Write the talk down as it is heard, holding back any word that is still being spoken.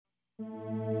Welcome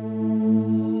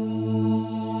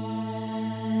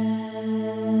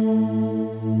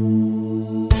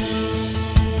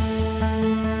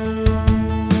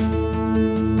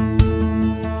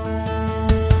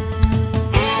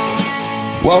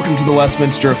to the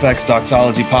Westminster Effects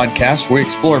Doxology Podcast, where we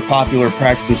explore popular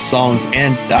practices, songs,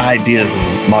 and ideas in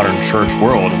the modern church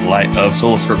world in light of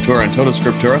Sola Scriptura and Tota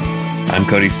Scriptura. I'm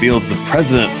Cody Fields, the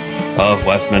president of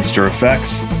Westminster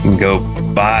Effects. You can go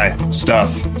buy stuff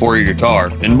for your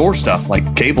guitar and more stuff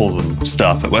like cables and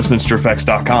stuff at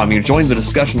westminstereffects.com. You can join the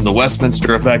discussion of the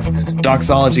Westminster Effects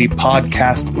Doxology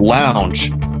Podcast Lounge.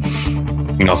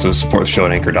 You can also support the show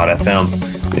at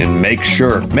anchor.fm. And make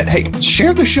sure, hey,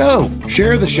 share the show.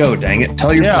 Share the show, dang it.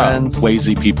 Tell your friends.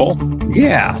 Lazy people.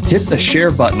 Yeah, hit the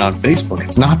share button on Facebook.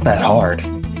 It's not that hard.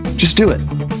 Just do it.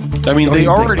 I mean, they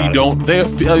already don't. Your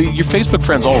Facebook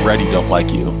friends already don't like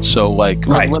you. So, like,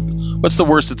 right. What's the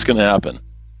worst that's going to happen?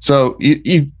 So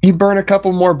you burn a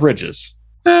couple more bridges.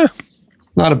 Not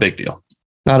a big deal.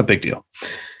 Not a big deal.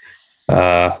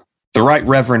 The Right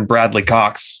Reverend Bradley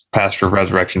Cox, pastor of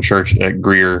Resurrection Church at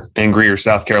Greer,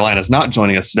 South Carolina, is not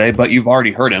joining us today, but you've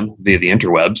already heard him via the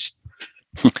interwebs.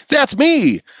 That's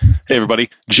me. Hey, everybody.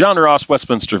 John Ross,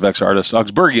 Westminster Effects artist,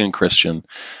 Augsburgian Christian.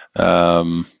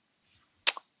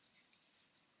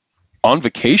 On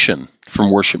vacation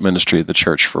from worship ministry at the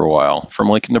church for a while, from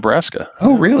Lincoln, Nebraska.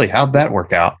 Oh, really? How'd that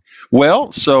work out?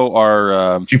 Well, so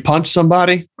our... Did you punch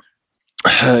somebody?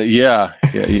 Yeah.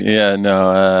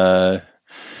 No.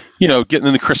 Getting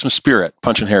in the Christmas spirit,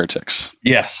 punching heretics.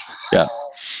 Yes. Yeah.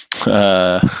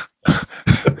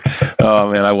 Oh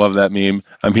man, I love that meme.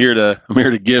 I'm here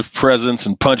to give presents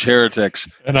and punch heretics,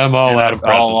 and I'm all out of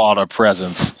presents. All out of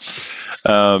presents.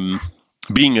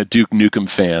 Being a Duke Nukem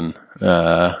fan,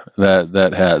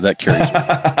 that carries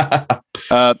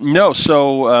me. No,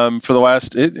 so for the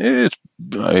last, it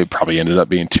probably ended up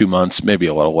being 2 months, maybe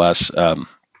a little less.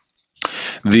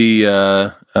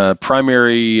 The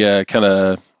primary kind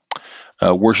of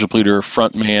worship leader,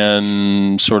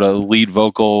 frontman, sort of lead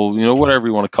vocal, whatever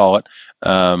you want to call it.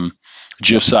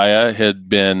 Josiah had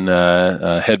been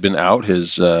out.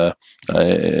 His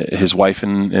wife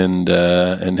and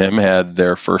him had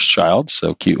their first child,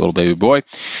 so cute little baby boy,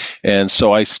 and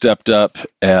so I stepped up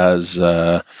as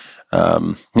into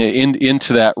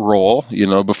that role.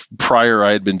 Prior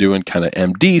I had been doing kind of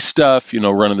MD stuff,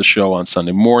 running the show on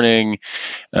Sunday morning.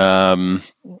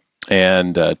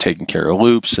 And taking care of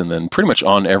loops, and then pretty much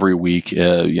on every week,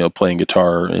 playing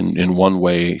guitar in one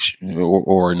way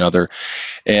or another.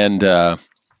 And to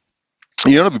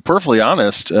be perfectly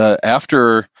honest,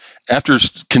 after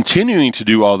continuing to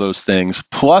do all those things,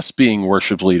 plus being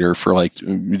worship leader for like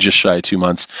just shy of 2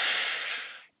 months,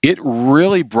 it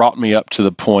really brought me up to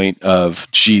the point of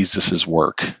Jesus's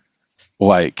work,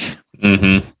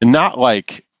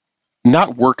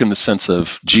 not work in the sense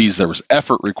of, geez, there was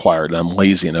effort required and I'm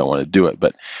lazy and I don't want to do it.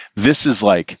 But this is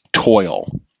like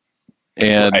toil.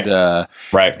 And,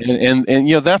 right.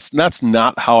 And that's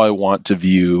not how I want to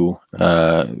view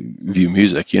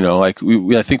music. I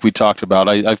think we talked about,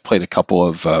 I've played a couple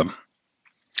of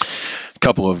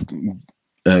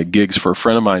gigs for a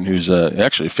friend of mine who's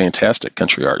actually a fantastic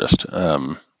country artist.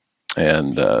 And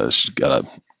she's got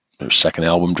their second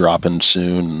album dropping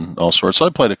soon and all sorts. So I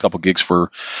played a couple gigs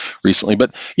for recently,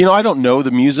 but I don't know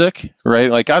the music, right?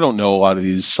 Like I don't know a lot of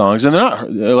these songs, and they're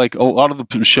not like a lot of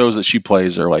the shows that she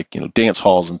plays are like, dance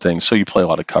halls and things. So you play a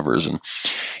lot of covers, and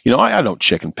I don't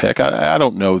chicken pick. I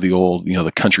don't know the old,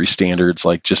 the country standards,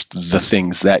 like just the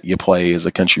things that you play as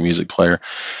a country music player.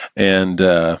 And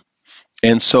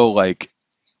so like,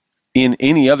 in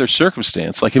any other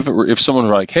circumstance, like if someone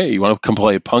were like, "Hey, you want to come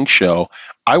play a punk show?"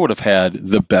 I would have had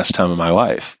the best time of my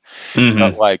life. Mm-hmm.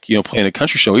 Not like playing a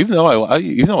country show, even though I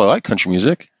like country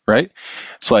music, right?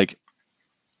 It's like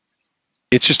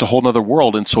it's just a whole nother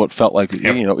world, and so it felt like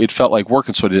it felt like work,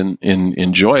 and so I didn't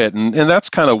enjoy it, and that's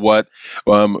kind of what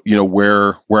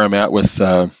where I'm at with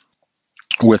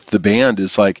the band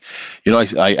is like,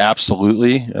 I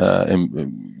absolutely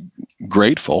am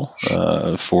grateful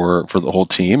for the whole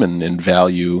team and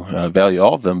value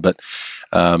all of them, but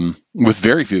with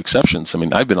very few exceptions. I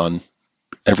mean, I've been on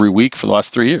every week for the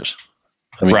last 3 years.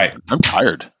 I mean, right. I'm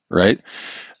tired, right?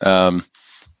 And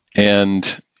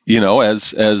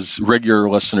as regular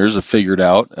listeners have figured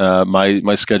out,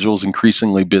 my schedule is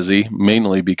increasingly busy,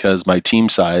 mainly because my team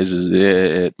size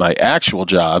my actual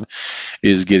job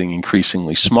is getting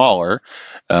increasingly smaller,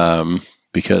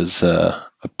 because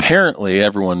apparently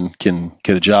everyone can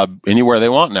get a job anywhere they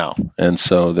want now, and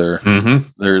so they're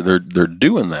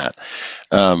doing that.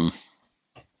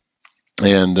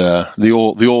 And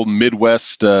the old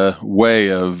Midwest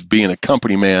way of being a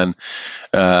company man.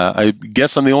 I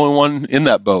guess I'm the only one in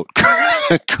that boat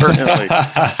currently.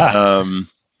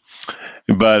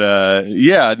 But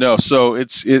yeah, no. So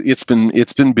it's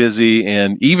been busy,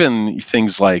 and even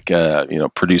things like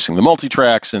producing the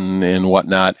multi-tracks and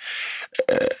whatnot,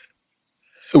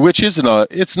 which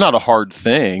it's not a hard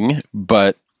thing,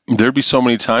 but there'd be so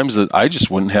many times that I just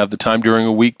wouldn't have the time during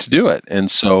a week to do it, and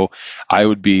so I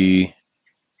would be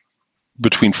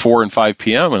between 4 and 5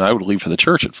 p.m. and I would leave for the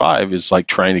church at 5. Is like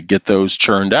trying to get those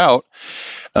churned out.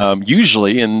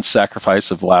 Usually in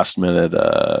sacrifice of last minute,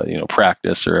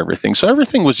 practice or everything. So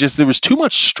everything was there was too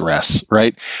much stress,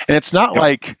 right? And it's not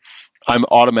like I'm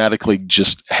automatically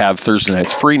just have Thursday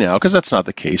nights free now, because that's not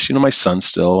the case. My son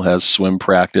still has swim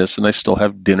practice, and I still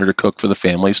have dinner to cook for the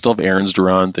family, still have errands to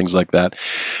run, things like that.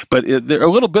 But a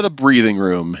little bit of breathing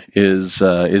room is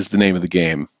the name of the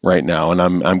game right now, and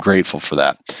I'm grateful for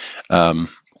that.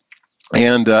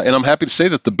 And I'm happy to say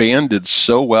that the band did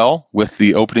so well with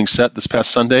the opening set this past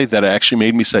Sunday that it actually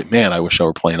made me say, man, I wish I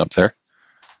were playing up there.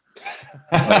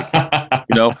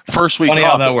 First week Funny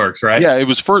off, how that works, right? Yeah, it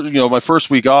was my first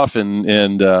week off,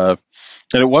 and it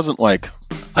wasn't like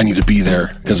I need to be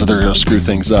there because they're going to screw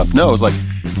things up. No, it was like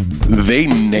they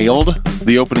nailed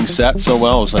the opening set so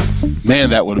well. I was like, man,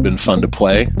 that would have been fun to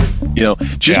play.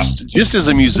 Just as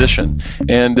a musician,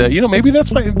 and maybe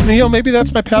that's my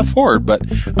path forward. But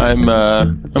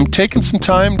I'm taking some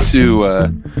time to,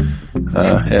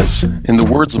 as in the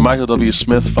words of Michael W.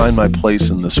 Smith, find my place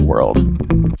in this world.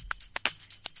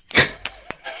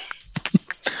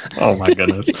 Oh my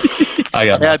goodness! I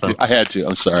had to.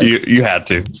 I'm sorry. You had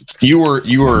to. You were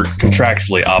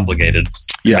contractually obligated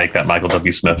to make that Michael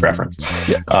W. Smith reference.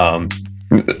 Yeah.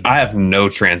 I have no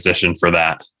transition for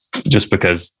that, just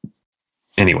because.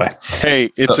 Anyway. Hey,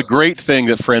 it's a great thing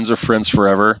that friends are friends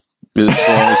forever, as long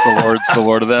as the Lord's the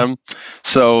Lord of them.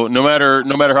 So no matter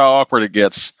how awkward it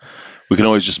gets, we can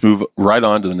always just move right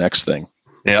on to the next thing.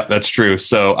 Yeah, that's true.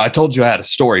 So I told you I had a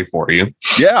story for you.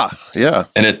 Yeah.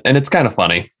 And it's kind of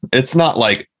funny. It's not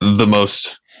like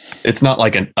it's not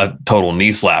like a total knee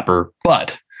slapper,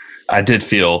 but I did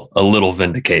feel a little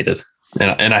vindicated.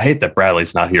 And I hate that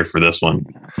Bradley's not here for this one.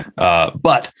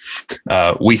 But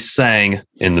we sang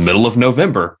in the middle of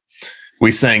November.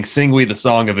 We sang Sing We the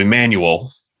Song of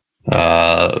Emmanuel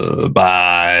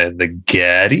by the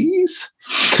Gettys.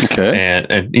 Okay. And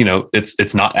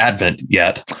it's not Advent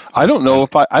yet. I don't know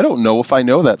if I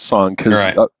know that song,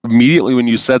 because immediately when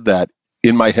you said that,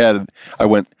 in my head I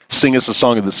went, "Sing Us a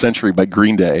Song of the Century" by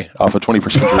Green Day off a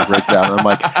 21st Century Breakdown. And I'm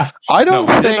like, I don't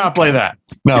think... did not play that.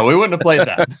 No, we wouldn't have played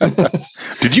that.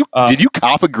 Did you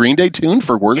cop a Green Day tune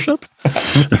for worship?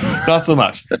 Not so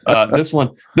much. This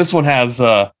one has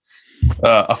a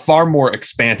far more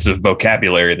expansive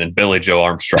vocabulary than Billy Joe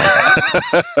Armstrong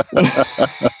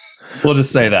has. We'll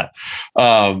just say that.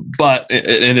 But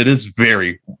it is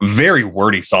very, very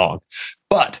wordy song.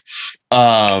 But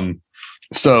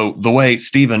so the way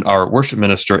Stephen, our worship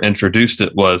minister, introduced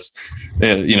it was,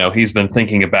 he's been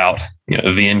thinking about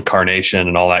the incarnation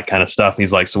and all that kind of stuff.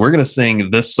 He's like, so we're going to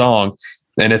sing this song.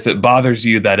 And if it bothers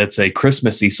you that it's a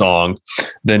Christmassy song,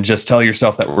 then just tell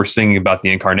yourself that we're singing about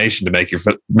the incarnation to make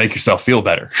yourself feel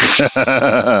better.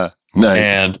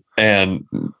 Nice. And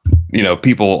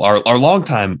people, our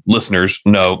longtime listeners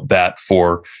know that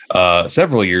for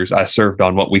several years I served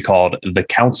on what we called the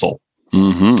council.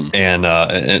 Mm-hmm.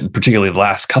 And particularly the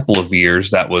last couple of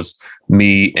years, that was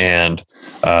me and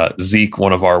Zeke,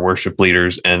 one of our worship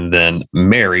leaders, and then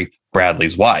Mary,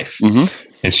 Bradley's wife. Mm-hmm.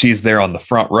 And she's there on the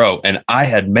front row. And I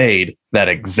had made that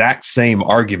exact same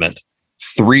argument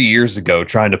 3 years ago,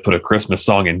 trying to put a Christmas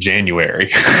song in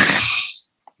January.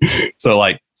 So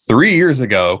like 3 years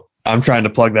ago, I'm trying to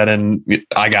plug that in.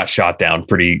 I got shot down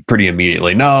pretty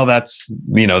immediately. No, that's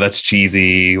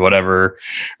cheesy, whatever.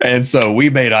 And so we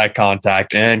made eye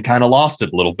contact and kind of lost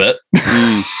it a little bit.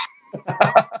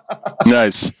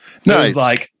 Nice. It was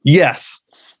like, yes,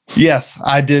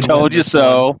 I did. Told you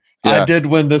so. Yeah. I did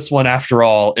win this one after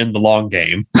all in the long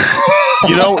game.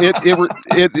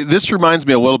 This reminds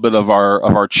me a little bit of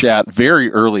our chat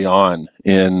very early on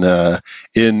in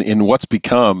what's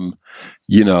become,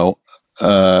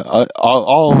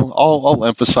 I'll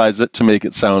emphasize it to make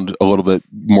it sound a little bit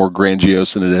more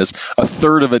grandiose than it is. A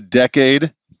third of a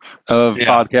decade of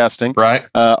podcasting, right?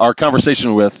 Our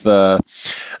conversation with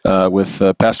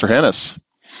Pastor Hannes.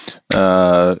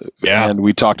 And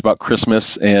we talked about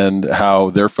Christmas and how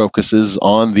their focus is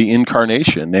on the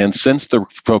incarnation. And since the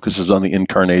focus is on the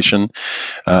incarnation,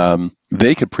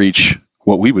 they could preach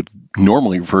what we would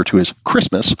normally refer to as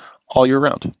Christmas all year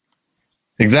round.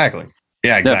 Exactly.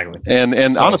 Yeah, exactly.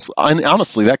 And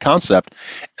honestly, that concept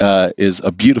is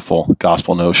a beautiful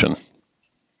gospel notion.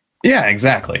 Yeah,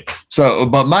 exactly. So,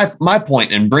 but my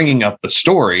point in bringing up the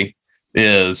story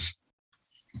is,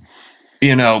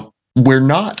 we're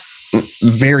not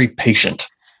very patient.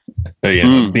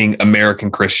 Being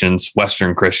American Christians,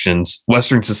 Western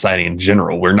society in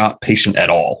general, we're not patient at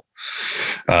all.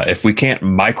 If we can't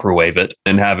microwave it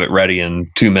and have it ready in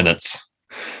 2 minutes,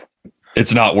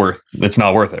 it's not worth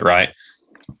it, right?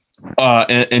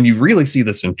 And you really see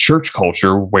this in church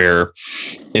culture, where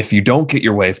if you don't get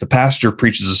your way, if the pastor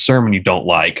preaches a sermon you don't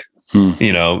like, like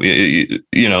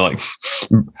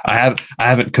I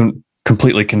haven't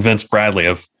completely convinced Bradley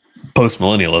of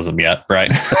post-millennialism yet,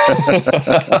 right?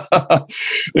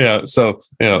 So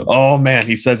oh man,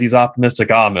 he says he's optimistic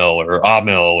Amil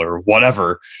or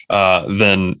whatever.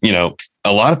 Then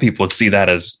a lot of people would see that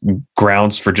as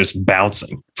grounds for just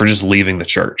bouncing, for just leaving the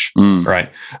church, right?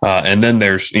 And then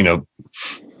there's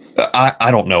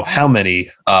I don't know how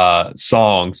many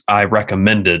songs I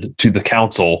recommended to the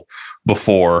council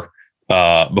before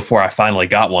I finally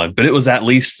got one, but it was at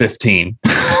least 15.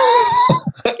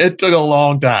 It took a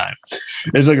long time.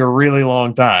 It took a really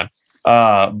long time.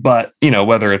 But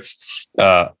whether it's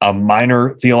a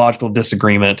minor theological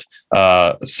disagreement,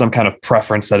 some kind of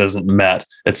preference that isn't met,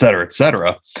 et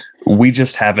cetera, we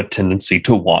just have a tendency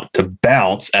to want to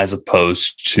bounce as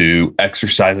opposed to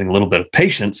exercising a little bit of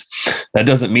patience. That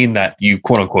doesn't mean that you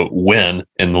quote unquote win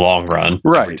in the long run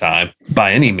every time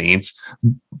by any means,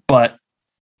 but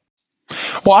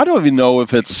I don't even know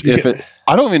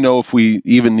I don't even know if we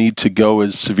even need to go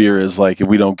as severe as like if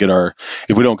we don't get our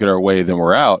way, then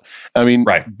we're out. I mean,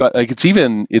 right. But like it's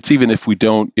even if we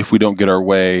don't get our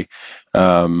way,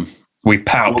 we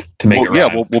pout to make it right.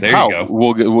 Yeah, we'll pout.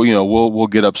 We'll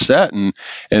get upset, and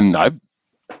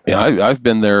I've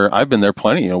been there. I've been there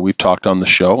plenty. We've talked on the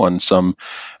show on some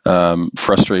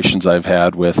frustrations I've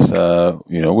had with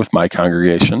my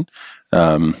congregation.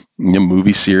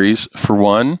 Movie series for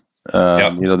one.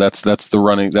 That's the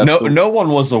running. No one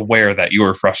was aware that you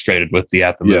were frustrated with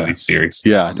the movie series.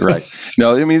 Yeah, right.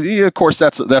 No, I mean, of course,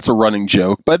 that's a running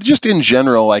joke, but just in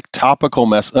general, like topical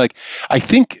mess. Like I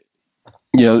think,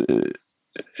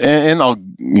 and I'll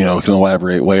can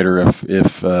elaborate later if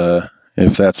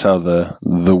that's how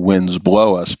the winds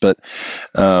blow us, but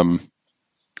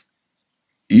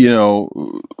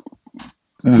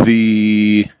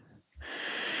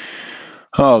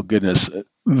oh goodness,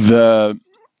 the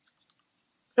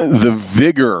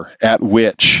vigor at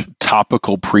which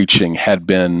topical preaching had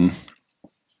been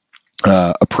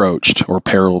approached, or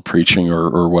parallel preaching,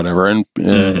 or whatever, and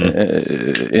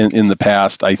in the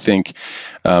past, I think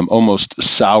almost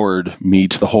soured me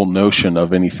to the whole notion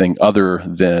of anything other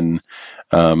than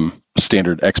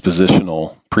standard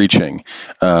expositional preaching,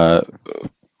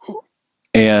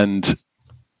 and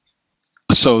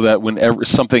so that whenever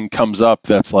something comes up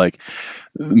that's like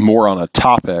more on a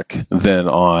topic than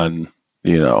on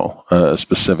a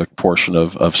specific portion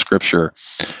of scripture,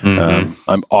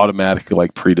 I'm automatically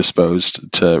like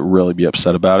predisposed to really be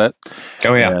upset about it.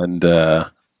 Oh yeah. And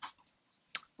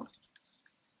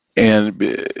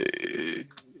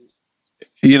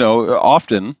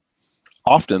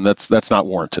often that's not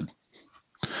warranted.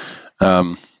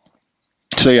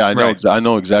 So yeah, I know, right. I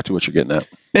know exactly what you're getting at.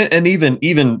 And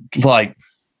even like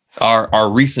our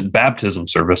recent baptism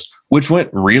service, which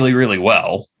went really, really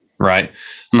well, right?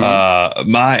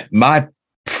 Mm-hmm. My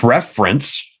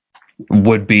preference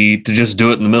would be to just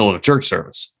do it in the middle of a church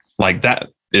service like that.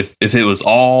 If it was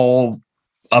all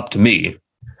up to me,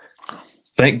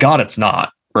 thank God it's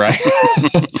not, right?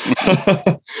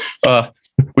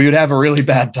 We would have a really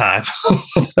bad time.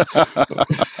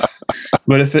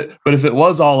 But if it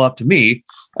was all up to me,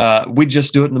 we'd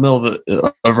just do it in the middle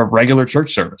of a regular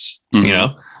church service,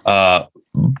 mm-hmm.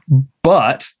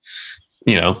 But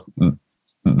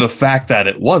the fact that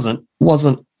it wasn't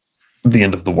the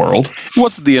end of the world. It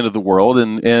wasn't the end of the world,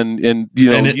 and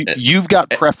you've got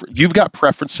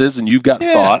preferences and you've got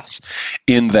thoughts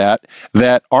in that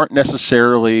aren't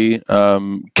necessarily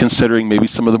considering maybe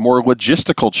some of the more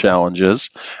logistical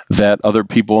challenges that other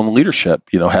people in leadership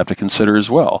have to consider as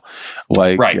well.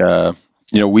 Like right.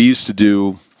 We used to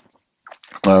do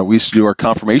our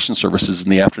confirmation services in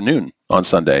the afternoon on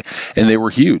Sunday, and they were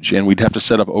huge, and we'd have to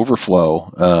set up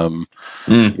overflow,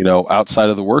 outside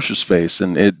of the worship space.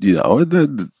 And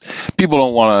people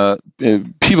don't want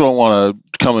to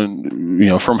come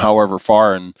in, from however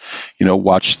far and,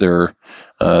 watch their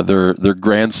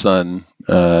grandson,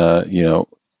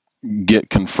 get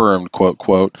confirmed,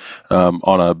 quote,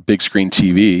 on a big screen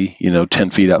TV, 10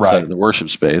 feet outside right. of the worship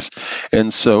space.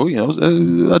 And so,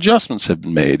 adjustments have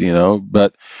been made,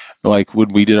 but like when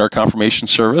we did our confirmation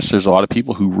service, there's a lot of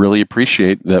people who really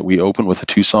appreciate that we open with a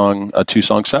two song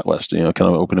set list, kind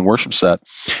of opening worship set,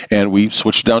 and we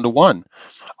switched down to one.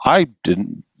 I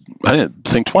didn't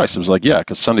think twice. It was like, yeah,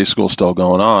 because Sunday school's still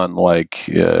going on. Like,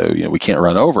 we can't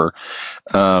run over.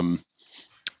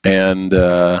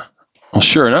 Well,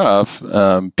 sure enough,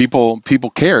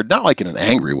 people cared, not like in an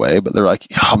angry way, but they're like,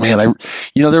 oh man,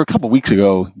 there were a couple of weeks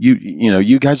ago,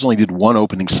 you guys only did one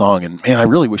opening song, and man, I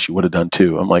really wish you would have done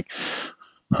two. I'm like,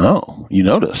 oh, you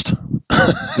noticed?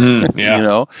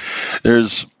 Yeah.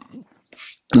 There's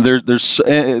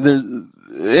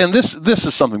and this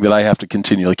is something that I have to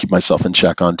continually keep myself in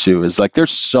check on too, is like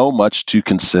there's so much to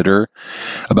consider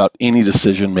about any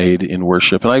decision made in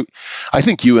worship. And I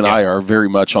think you and I are very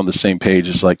much on the same page.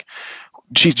 It's like,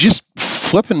 gee, just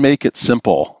flip and make it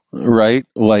simple, right?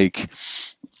 Like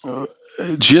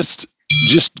just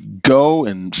go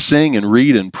and sing and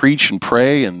read and preach and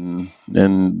pray and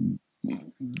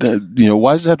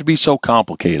why does it have to be so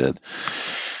complicated?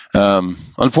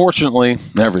 Unfortunately,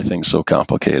 everything's so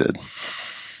complicated.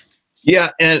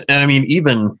 Yeah, and I mean,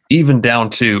 even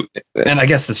down to, and I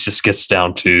guess this just gets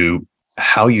down to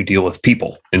how you deal with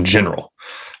people in general.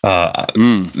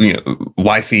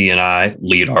 Wifey and I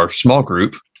lead our small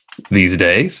group these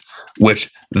days, which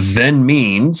then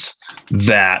means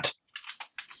that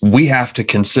we have to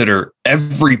consider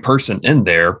every person in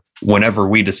there whenever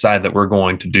we decide that we're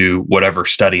going to do whatever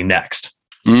study next.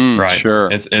 Right.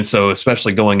 Sure. And so,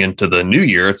 especially going into the new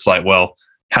year, it's like, well,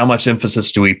 how much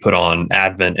emphasis do we put on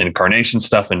Advent incarnation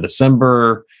stuff in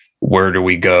December? Where do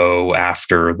we go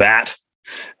after that?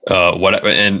 What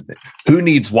and who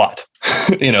needs what?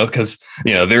 Because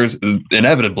there's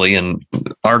inevitably, and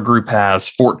our group has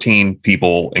 14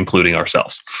 people, including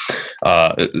ourselves.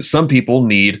 Some people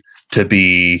need to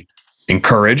be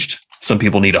encouraged. Some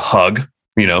people need a hug.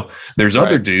 There's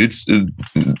other dudes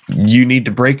you need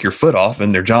to break your foot off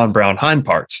in their John Brown hind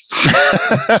parts,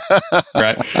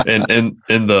 right? And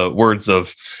in the words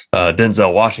of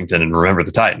Denzel Washington and Remember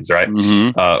the Titans, right?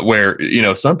 Mm-hmm. Where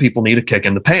some people need a kick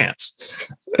in the pants.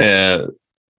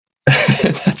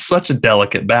 That's such a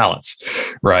delicate balance,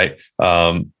 right?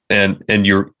 And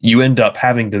you end up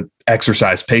having to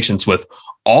exercise patience with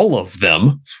all of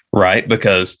them, right?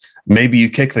 Because maybe you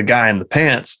kick the guy in the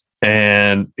pants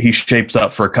and he shapes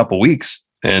up for a couple weeks,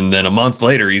 and then a month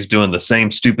later he's doing the same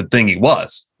stupid thing he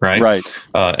was, right? Right.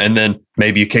 And then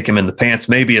maybe you kick him in the pants.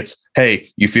 Maybe it's,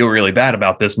 hey, you feel really bad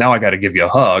about this. Now I got to give you a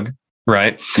hug,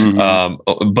 right?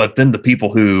 Mm-hmm. But then the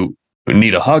people who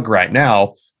need a hug right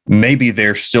now, maybe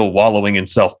they're still wallowing in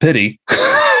self-pity.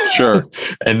 Sure.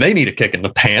 And they need a kick in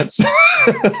the pants.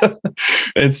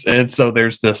 and so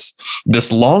there's this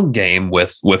long game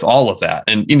with all of that.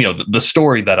 And, the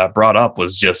story that I brought up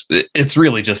was it's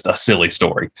really just a silly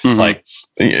story. Mm-hmm. Like,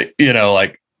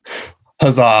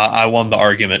 huzzah, I won the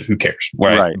argument. Who cares?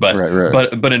 Right.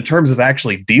 But in terms of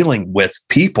actually dealing with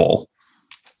people,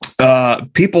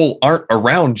 people aren't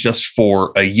around just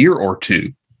for a year or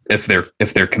two if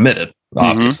they're committed.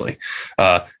 Obviously,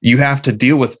 you have to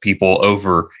deal with people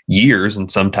over years and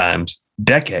sometimes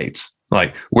decades.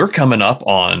 Like, we're coming up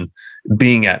on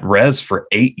being at Res for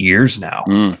 8 years now.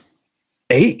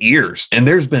 8 years. And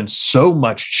there's been so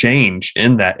much change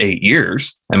in that 8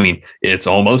 years. I mean, it's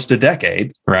almost a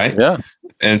decade, right? Yeah.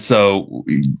 And so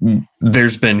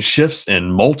there's been shifts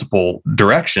in multiple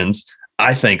directions.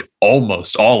 I think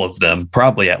almost all of them,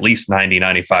 probably at least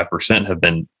 95% have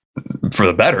been for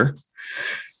the better.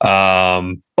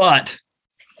 But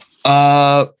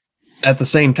at the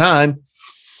same time,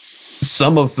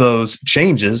 some of those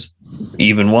changes,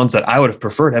 even ones that I would have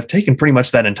preferred, have taken pretty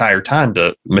much that entire time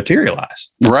to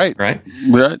materialize. Right.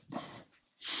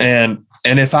 And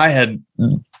if I had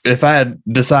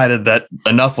decided that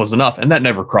enough was enough, and that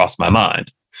never crossed my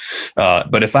mind,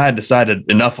 but if I had decided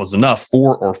enough was enough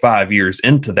 4 or 5 years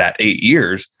into that 8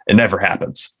 years, it never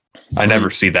happens. I never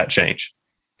see that change.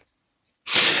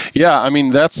 Yeah, I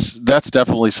mean that's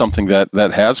definitely something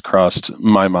that has crossed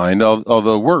my mind.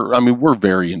 Although we're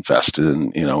very invested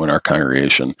in our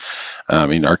congregation. I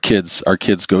mean our kids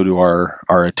go to our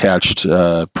attached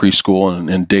preschool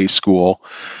and day school.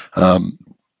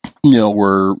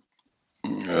 We're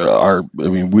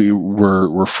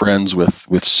friends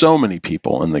with so many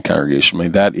people in the congregation. I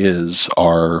mean that is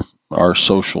our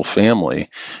social family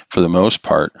for the most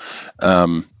part.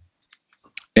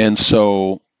 And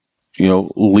so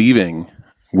leaving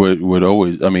would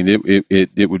always, I mean,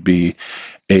 it would be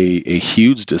a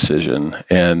huge decision,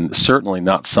 and certainly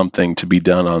not something to be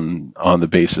done on the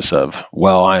basis of,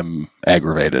 well, I'm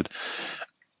aggravated.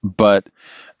 But,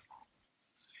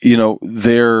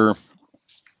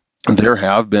 there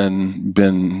have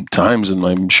been times, and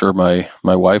I'm sure my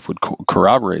wife would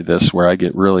corroborate this, where I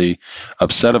get really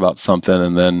upset about something,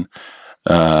 and then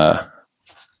I'm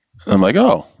like,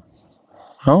 oh,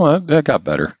 that got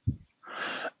better.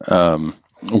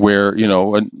 Where,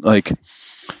 like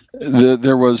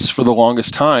there was, for the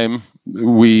longest time,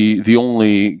 the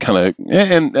only kind of,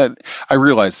 and I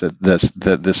realize that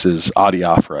this is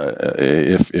adiaphora,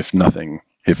 if nothing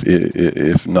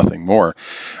more.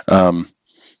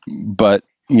 But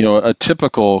a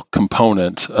typical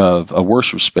component of a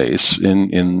worship space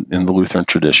in the Lutheran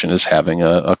tradition is having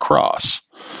a cross,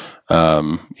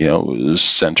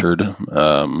 centered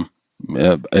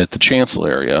at the chancel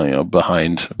area,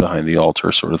 behind the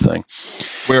altar, sort of thing.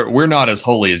 We're not as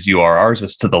holy as you are. Ours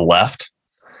is to the left,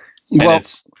 and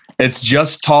it's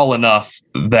just tall enough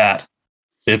that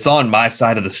it's on my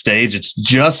side of the stage. It's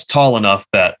just tall enough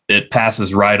that it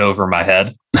passes right over my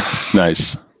head.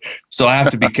 Nice. So I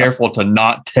have to be careful to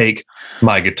not take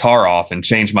my guitar off and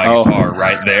change my guitar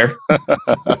right there.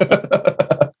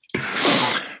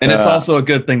 And it's also a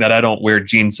good thing that I don't wear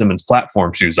Gene Simmons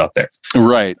platform shoes up there.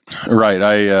 Right.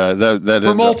 That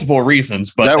for multiple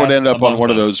reasons, but that would end up on one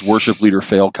of those worship leader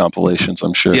fail compilations,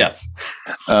 I'm sure. Yes.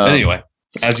 Anyway,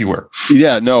 as you were.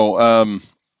 Yeah. No.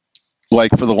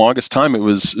 Like, for the longest time, it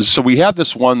was, so we had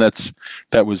this one that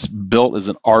was built as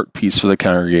an art piece for the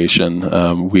congregation.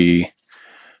 I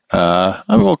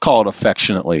will call it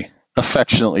affectionately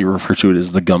refer to it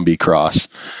as the Gumby cross.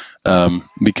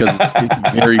 Because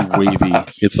it's very wavy.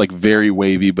 It's like very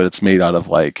wavy, but it's made out of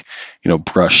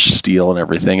brushed steel and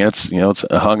everything. It's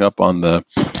hung up on the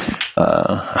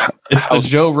it's the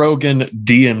Joe Rogan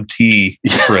DMT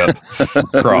trip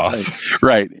cross.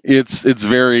 Right. It's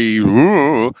very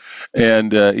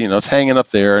and it's hanging up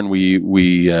there, and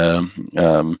we have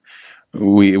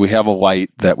a light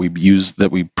that we use,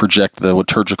 that we project the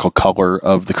liturgical color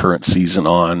of the current season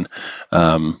on.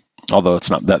 Although it's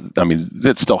not that,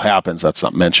 it still happens. That's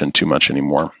not mentioned too much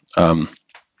anymore.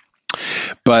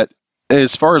 But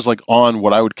as far as on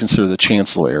what I would consider the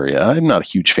chancel area, I'm not a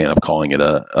huge fan of calling it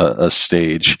a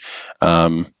stage,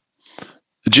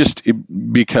 just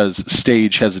because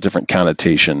stage has a different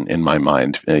connotation in my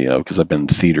mind, because I've been in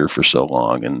theater for so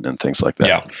long and things like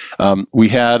that. Yeah. We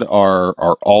had our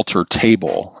altar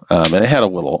table, and it had a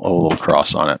little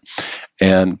cross on it.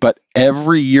 But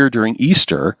every year during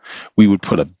Easter, we would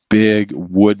put a big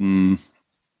wooden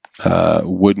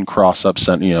cross up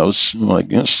center,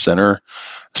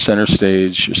 center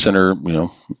stage, center,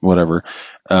 whatever.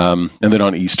 And then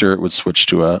on Easter, it would switch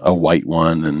to a white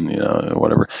one, and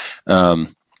whatever.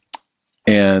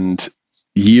 And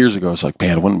years ago, I was like,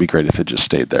 man, wouldn't it be great if it just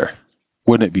stayed there?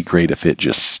 Wouldn't it be great if it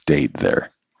just stayed there?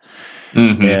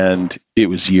 Mm-hmm. And it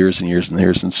was years and years and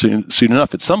years, and soon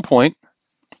enough, at some point,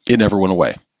 it never went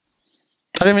away.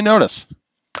 I didn't even notice.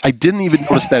 I didn't even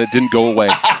notice that it didn't go away.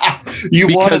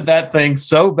 You wanted that thing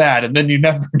so bad, and then you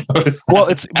never noticed. Well,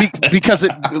 it's because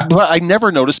but I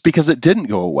never noticed because it didn't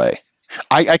go away.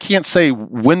 I can't say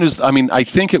when was. I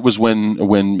think it was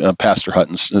when Pastor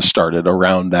Hutton started,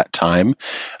 around that time,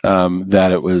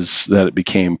 that it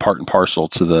became part and parcel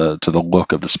to the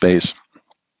look of the space.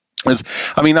 As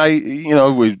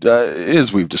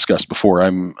we've discussed before,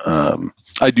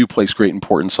 I do place great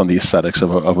importance on the aesthetics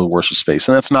of a worship space,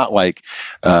 and that's not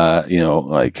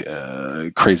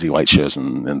crazy light shows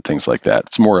and things like that.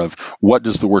 It's more of, what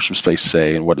does the worship space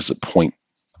say, and what does it point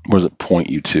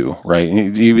you to, right?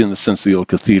 Even in the sense of the old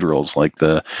cathedrals, like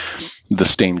the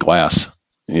stained glass,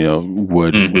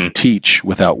 would teach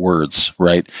without words,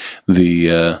 right?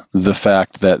 The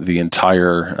fact that the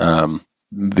entire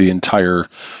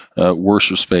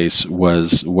worship space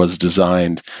was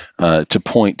designed to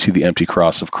point to the empty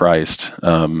cross of Christ.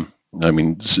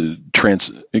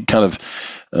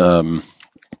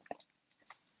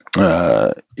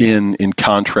 In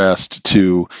contrast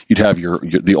to, you'd have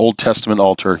the Old Testament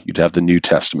altar, you'd have the New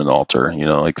Testament altar.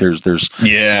 There's there's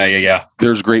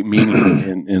great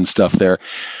meaning in stuff there.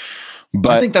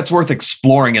 But I think that's worth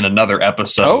exploring in another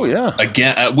episode. Oh yeah.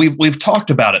 Again, we've talked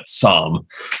about it some,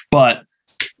 but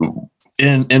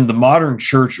in the modern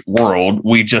church world,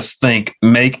 we just think,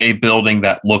 make a building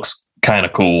that looks kind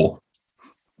of cool,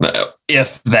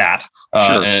 if that.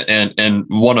 Sure. And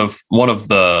one of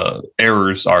the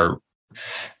errors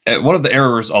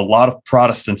a lot of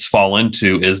Protestants fall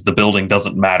into is the building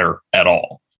doesn't matter at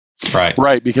all.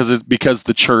 Right. Because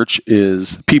the church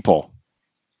is people.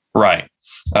 Right.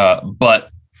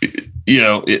 But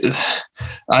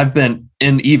I've been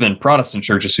in even Protestant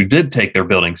churches who did take their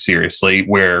building seriously,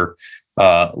 where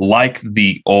like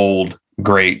the old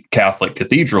great Catholic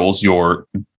cathedrals, your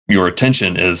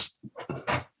attention is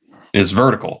is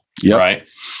vertical, Yep. right?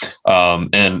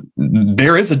 And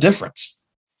there is a difference.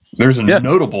 There's a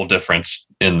notable difference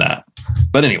in that.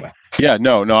 But anyway. Yeah,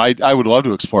 no, I would love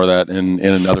to explore that in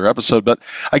another episode. But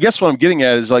I guess what I'm getting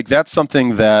at is like that's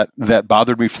something that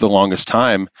bothered me for the longest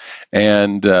time,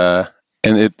 and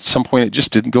at some point it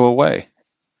just didn't go away.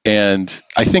 And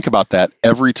I think about that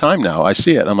every time now. I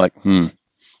see it. I'm like,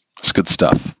 it's good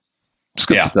stuff. It's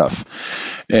good stuff.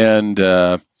 And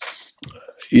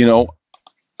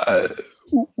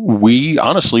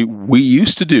we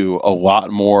used to do a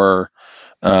lot more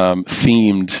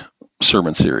themed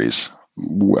sermon series.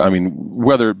 I mean,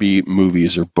 whether it be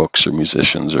movies or books or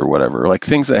musicians or whatever, like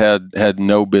things that had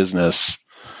no business.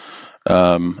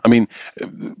 I mean,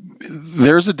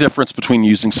 there's a difference between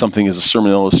using something as a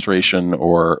sermon illustration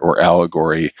or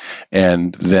allegory,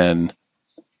 and then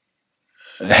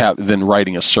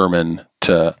writing a sermon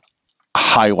to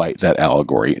highlight that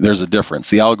allegory. There's a difference.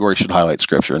 The allegory should highlight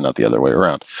scripture, and not the other way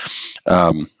around.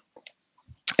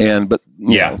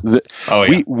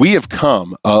 We have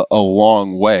come a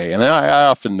long way, and I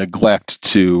often neglect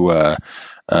to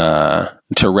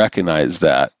recognize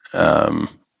that.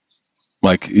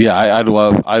 I'd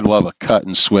love a cut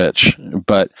and switch,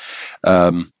 but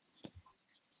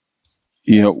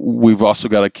we've also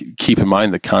got to keep in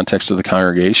mind the context of the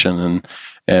congregation,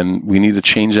 and we need to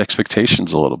change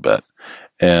expectations a little bit.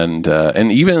 And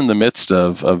even in the midst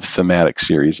of thematic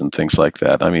series and things like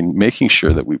that, I mean, making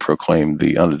sure that we proclaim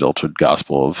the unadulterated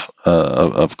gospel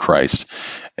of Christ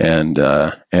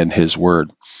and His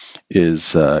word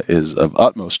is of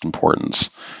utmost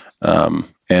importance.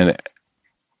 And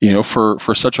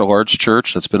for such a large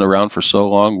church that's been around for so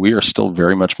long, we are still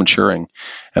very much maturing.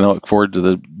 And I look forward to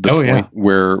the point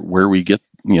where we get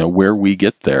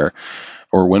there,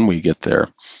 or when we get there.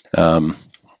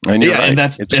 And you're right. And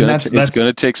it's going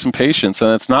to take some patience,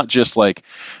 and it's not just like,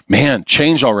 man,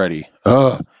 change already.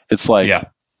 It's like,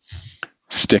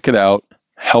 stick it out,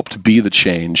 help to be the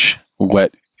change.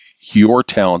 Let your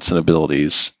talents and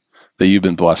abilities that you've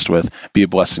been blessed with be a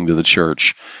blessing to the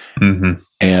church, and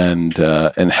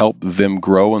help them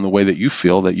grow in the way that you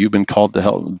feel that you've been called to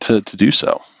help to do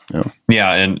so.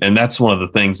 Yeah, and that's one of the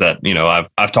things that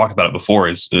I've talked about it before.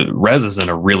 Is Res is in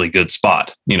a really good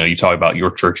spot. You talk about your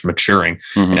church maturing,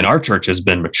 and our church has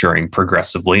been maturing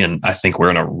progressively, and I think we're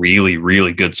in a really,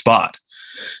 really good spot,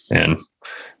 and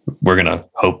we're gonna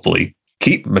hopefully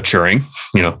keep maturing,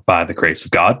 by the grace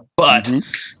of God. But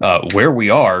where we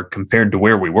are compared to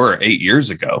where we were 8 years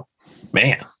ago,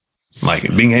 man. Like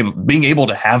being able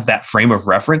to have that frame of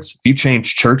reference. If you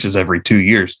change churches every 2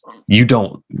 years, you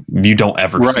don't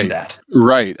ever see that.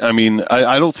 Right. I mean,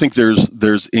 I don't think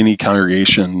there's any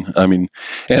congregation. I mean,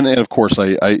 and of course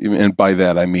I and by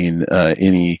that I mean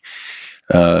any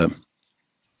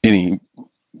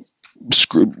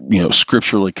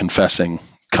scripturally confessing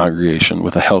congregation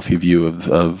with a healthy view of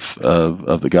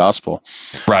the gospel.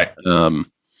 Right.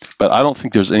 But I don't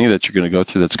think there's any that you're going to go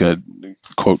through that's going to,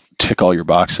 quote, tick all your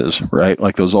boxes, right?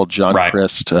 Like those old John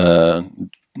Crist House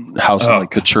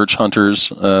the Church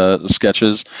Hunters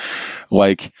sketches.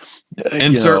 Like,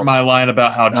 insert my line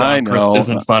about how John Crist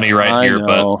isn't funny here,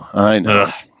 but I know.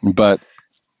 But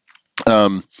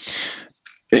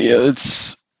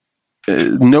it's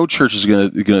no church is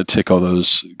going to tick all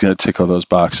those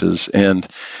boxes, and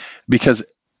because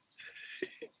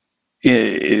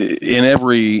in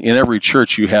every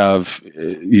church you have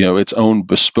its own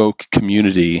bespoke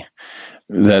community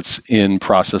that's in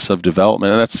process of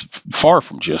development, and that's far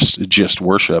from just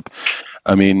worship.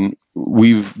 I mean,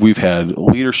 we've had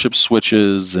leadership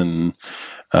switches and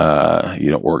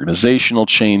organizational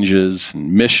changes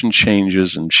and mission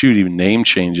changes and even name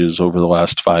changes over the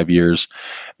last 5 years,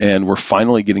 and we're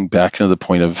finally getting back into the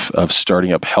point of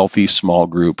starting up healthy small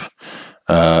group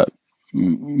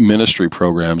ministry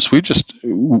programs. We just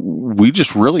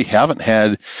really haven't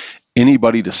had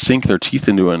anybody to sink their teeth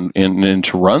into and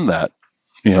to run that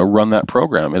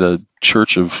program at a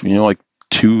church of like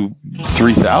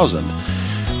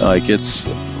 2,000-3,000. Like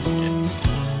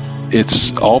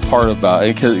it's all part about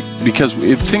because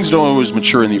things don't always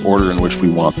mature in the order in which we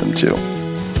want them to.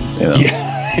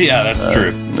 Yeah, that's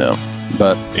true. No,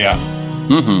 but yeah.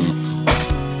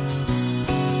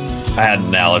 I had an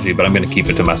analogy, but I'm going to keep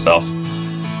it to myself.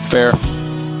 Fair.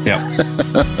 Yeah.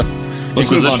 Let's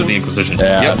move on to the Inquisition.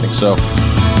 Yeah, yep. I think so.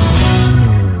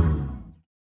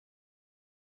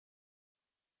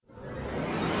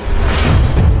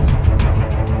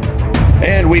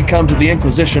 And we come to the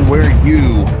Inquisition, where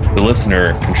you, the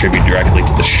listener, contribute directly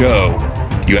to the show.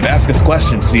 You have asked us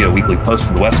questions via weekly post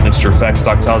in the Westminster Effects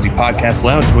Doxology Podcast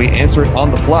Lounge, and we answer it on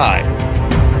the fly.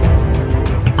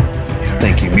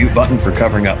 Thank you, mute button, for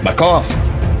covering up my cough.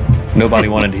 Nobody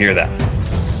wanted to hear that.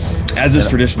 As is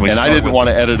tradition, I didn't want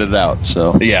to edit it out.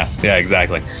 So yeah,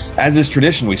 exactly. As is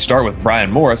tradition, we start with Brian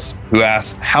Morris, who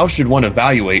asks, how should one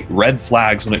evaluate red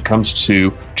flags when it comes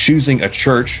to choosing a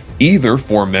church, either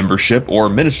for membership or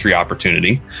ministry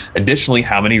opportunity? Additionally,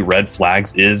 how many red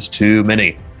flags is too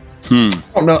many? I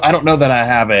don't know that I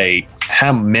have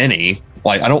how many.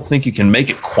 Like, I don't think you can make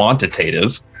it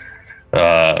quantitative.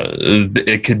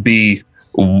 It could be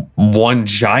one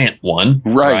giant one,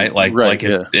 right? Like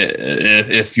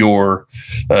if you're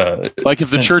like if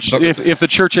the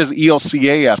church has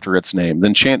ELCA after its name,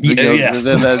 then then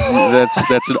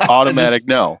that's an automatic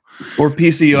no. Or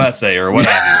PCUSA or what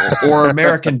have you, or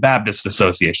American Baptist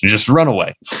Association, just run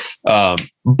away.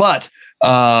 But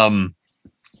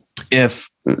if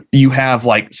you have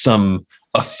like some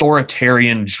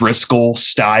authoritarian Driscoll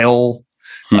style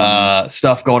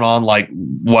stuff going on, like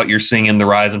what you're seeing in The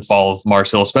Rise and Fall of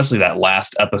Mars Hill, especially that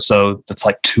last episode that's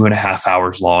like 2.5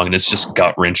 hours long and it's just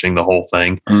gut wrenching, the whole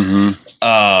thing.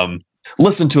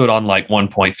 Listen to it on like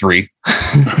 1.3.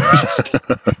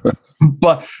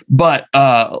 but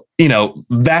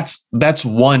that's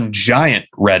one giant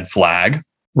red flag,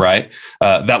 right?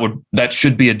 That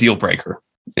should be a deal breaker.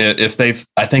 If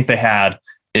I think they had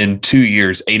in 2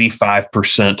 years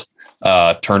 85%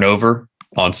 turnover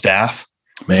on staff.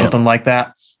 Man. Something like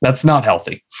that. That's not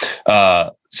healthy.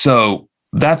 So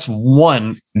that's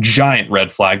one giant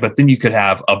red flag, but then you could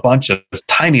have a bunch of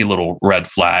tiny little red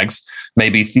flags.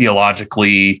 Maybe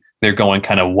theologically they're going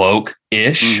kind of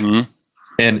woke-ish.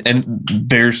 And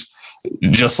there's,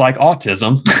 just like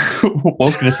autism,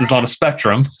 wokeness is on a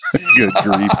spectrum. Good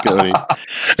grief, Cody.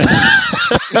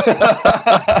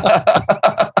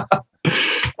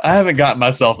 I haven't gotten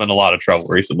myself in a lot of trouble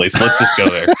recently, so let's just go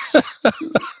there.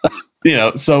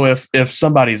 So if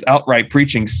somebody's outright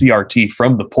preaching CRT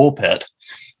from the pulpit,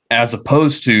 as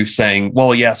opposed to saying,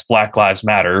 well, yes, Black Lives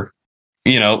Matter,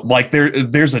 like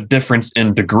there's a difference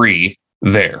in degree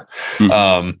there.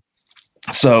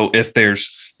 So if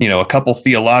there's, a couple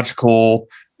theological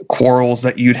quarrels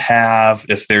that you'd have,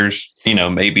 if there's,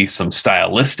 maybe some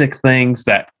stylistic things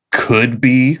that could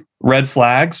be red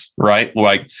flags, right?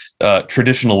 Like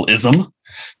traditionalism,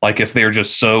 like if they're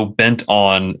just so bent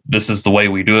on this is the way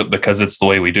we do it because it's the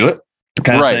way we do it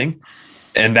kind of thing.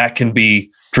 And that can be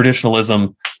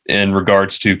traditionalism in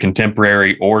regards to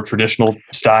contemporary or traditional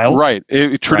styles. Right.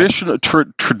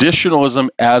 Traditionalism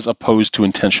as opposed to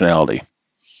intentionality.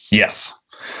 Yes.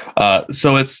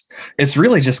 So it's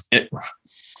really just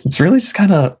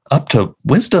kind of up to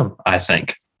wisdom, I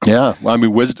think. Yeah, well, I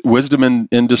mean, wisdom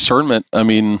and discernment. I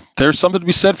mean, there's something to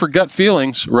be said for gut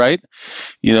feelings, right?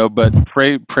 But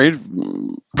pray to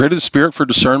the Spirit for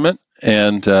discernment,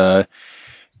 and so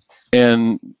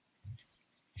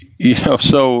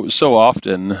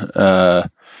often,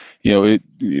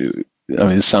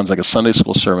 it sounds like a Sunday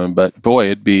school sermon, but boy,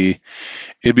 it'd be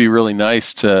really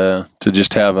nice to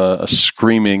just have a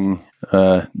screaming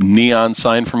neon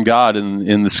sign from God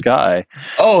in the sky.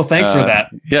 Oh, thanks for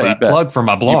that. Yeah, that plug for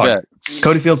my blog,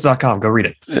 CodyFields.com. Go read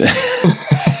it.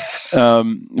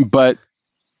 But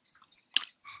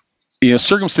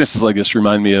circumstances like this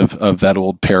remind me of that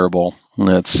old parable.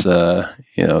 That's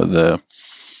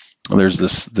there's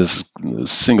this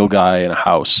single guy in a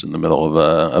house in the middle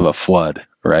of a flood,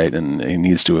 right, and he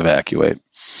needs to evacuate.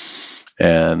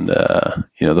 And,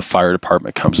 the fire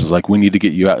department comes and is like, we need to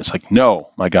get you out. It's like, no,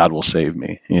 my God will save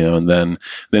me. And then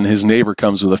his neighbor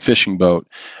comes with a fishing boat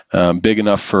big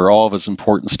enough for all of his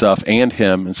important stuff and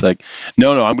him. It's like,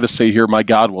 no, I'm going to stay here. My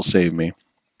God will save me.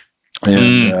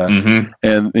 And,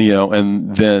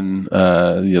 and then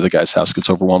the guy's house gets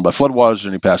overwhelmed by floodwaters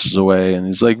and he passes away. And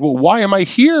he's like, well, why am I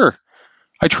here?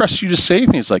 I trust you to save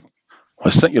me. He's like, I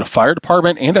sent you the fire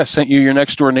department and I sent you your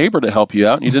next door neighbor to help you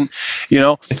out. And you didn't,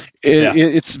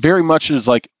 it's very much as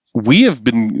like, we have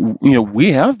been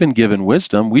given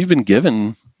wisdom. We've been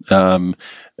given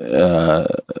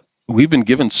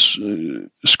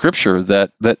scripture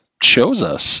that shows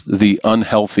us the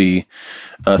unhealthy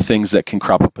things that can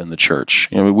crop up in the church.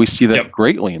 We see that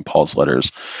greatly in Paul's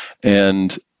letters,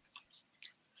 and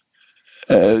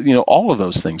all of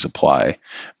those things apply.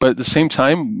 But at the same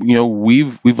time,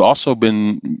 we've also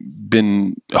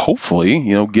been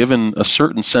hopefully, given a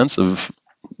certain sense of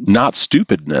not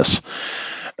stupidness.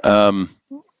 But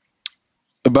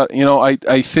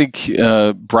I think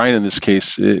Brian in this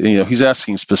case, he's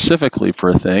asking specifically for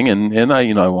a thing, and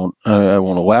I won't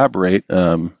elaborate.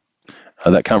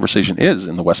 That conversation is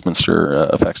in the Westminster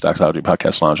Effects Doxology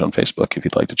Podcast Lounge on Facebook, if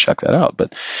you'd like to check that out.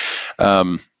 But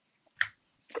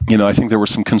I think there were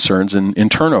some concerns in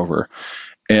turnover,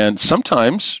 and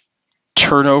sometimes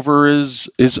turnover is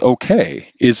okay.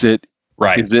 Is it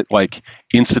Right. Is it like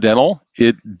incidental?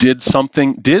 Did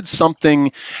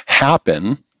something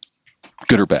happen,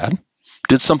 good or bad?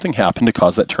 Did something happen to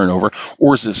cause that turnover,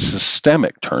 or is it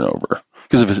systemic turnover?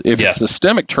 Because if Yes. it's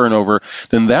systemic turnover,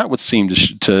 then that would seem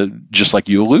to just like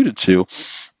you alluded to,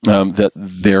 that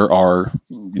there are,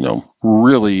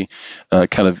 really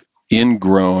kind of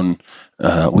ingrown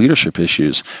leadership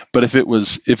issues. But if it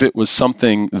was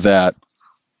something that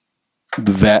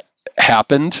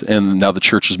happened and now the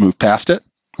church has moved past it,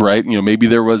 right? Maybe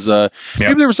there was a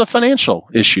financial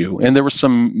issue and there was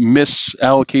some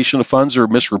misallocation of funds or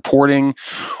misreporting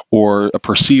or a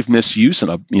perceived misuse,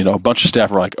 and a bunch of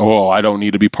staff are like, "Oh, I don't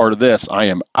need to be part of this. I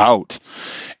am out."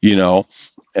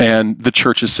 And the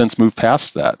church has since moved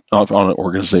past that on an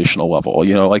organizational level.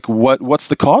 Like what's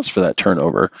the cause for that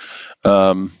turnover?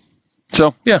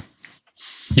 So yeah.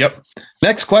 Yep.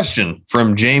 Next question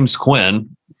from James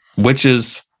Quinn, which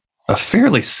is a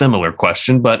fairly similar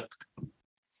question, but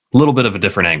a little bit of a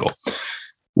different angle.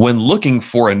 When looking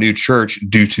for a new church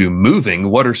due to moving,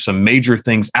 what are some major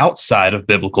things outside of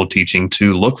biblical teaching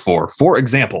to look for? For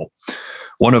example,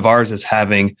 one of ours is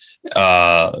having, wait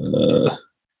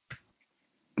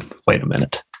a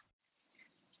minute.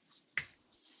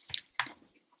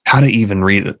 How to even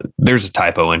read? There's a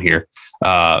typo in here.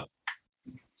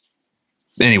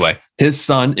 Anyway, his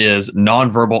son is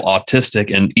nonverbal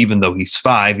autistic, and even though he's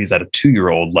 5, he's at a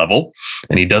 2-year-old level,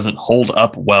 and he doesn't hold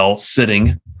up well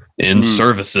sitting in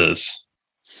services.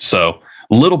 So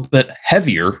a little bit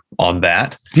heavier on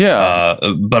that. Yeah.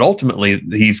 But ultimately,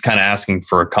 he's kind of asking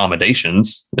for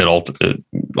accommodations, it ultimately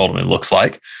looks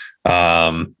like.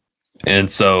 And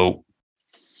so,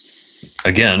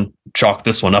 again, chalk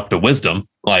this one up to wisdom.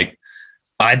 Like,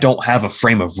 I don't have a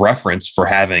frame of reference for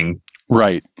having...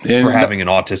 Right. For having an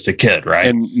autistic kid, right?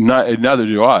 And neither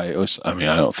do I. I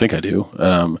don't think I do.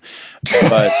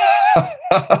 But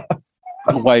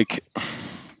like,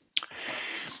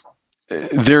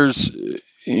 there's,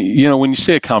 when you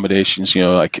say accommodations,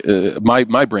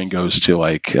 my brain goes to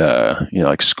like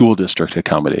school district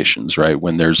accommodations, right?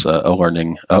 When there's a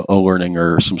learning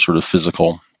or some sort of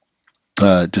physical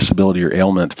disability or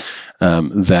ailment,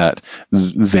 that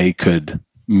they could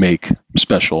make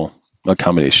special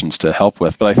accommodations to help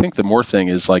with. But I think the more thing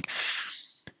is like,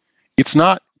 it's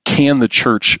not, can the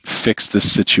church fix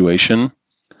this situation,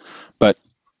 but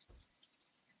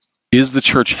is the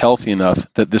church healthy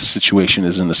enough that this situation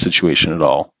isn't a situation at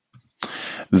all?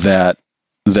 That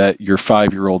your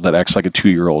 5-year-old that acts like a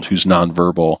 2-year-old who's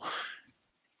nonverbal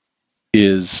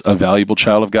is a valuable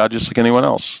child of God, just like anyone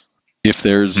else. If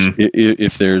there's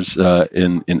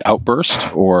an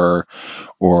outburst or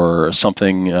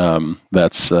something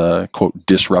that's quote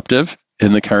disruptive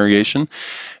in the congregation,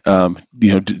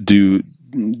 do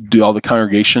all the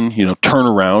congregation turn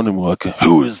around and look,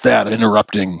 who is that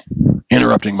interrupting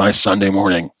my Sunday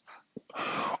morning?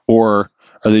 Or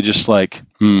are they just like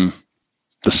the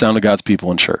sound of God's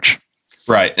people in church?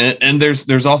 Right, and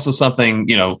there's also something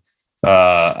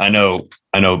I know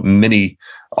many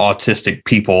autistic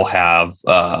people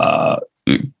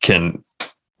can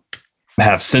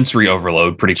have sensory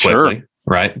overload pretty quickly. Sure.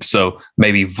 Right. So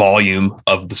maybe volume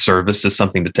of the service is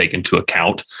something to take into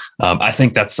account. I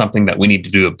think that's something that we need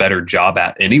to do a better job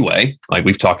at anyway. Like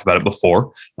we've talked about it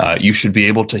before. You should be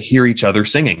able to hear each other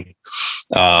singing.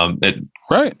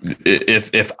 Right.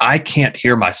 If I can't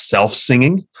hear myself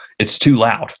singing, it's too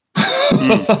loud.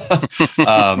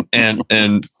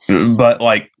 But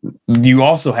like you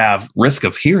also have risk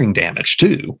of hearing damage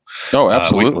too. Oh,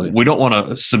 absolutely. We don't want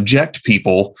to subject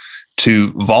people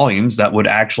to volumes that would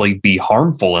actually be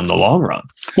harmful in the long run.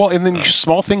 Well, and then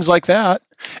small things like that,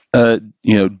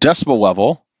 decibel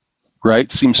level,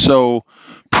 right, seems so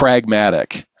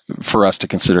pragmatic for us to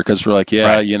consider, because we're like,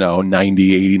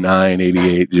 90, 89,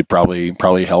 88, you're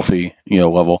probably healthy,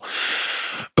 level.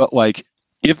 But like,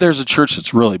 if there's a church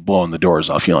that's really blowing the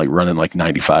doors off, like running like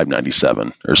 95,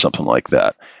 97 or something like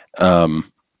that.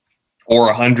 Or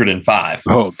 105.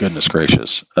 Oh, goodness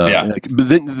gracious. But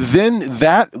then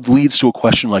that leads to a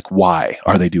question like, why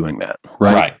are they doing that?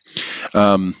 Right.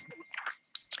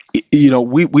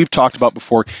 We've talked about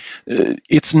before,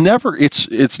 it's never,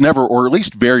 or at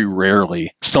least very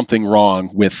rarely, something wrong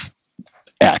with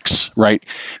X, right?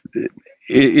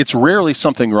 It's rarely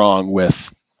something wrong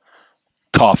with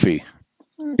coffee,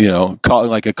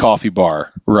 like a coffee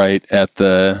bar, right, at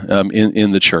the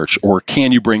in the church, or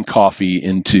can you bring coffee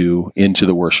into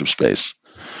the worship space,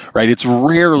 right? It's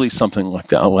rarely something like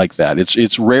that.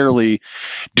 It's rarely,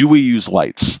 do we use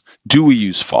lights? Do we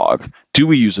use fog? Do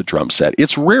we use a drum set?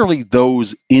 It's rarely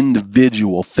those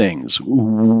individual things.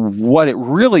 What it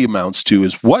really amounts to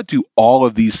is, what do all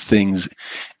of these things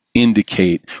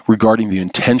indicate regarding the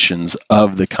intentions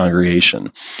of the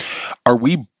congregation? Are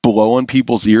we blowing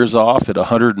people's ears off at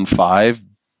 105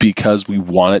 because we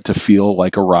want it to feel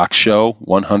like a rock show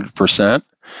 100%?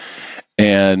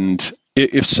 And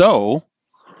if so,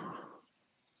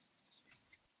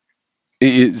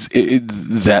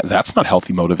 that's not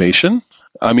healthy motivation.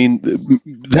 I mean,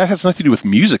 that has nothing to do with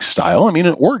music style. I mean,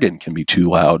 an organ can be too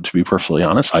loud, to be perfectly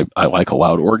honest. I like a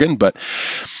loud organ, but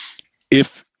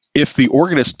if the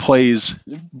organist plays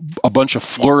a bunch of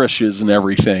flourishes and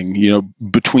everything,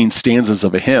 between stanzas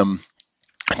of a hymn,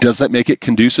 does that make it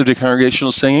conducive to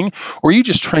congregational singing, or are you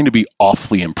just trying to be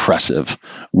awfully impressive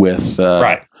with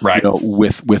right.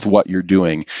 with what you're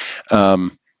doing? I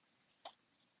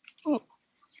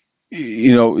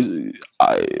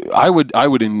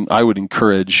would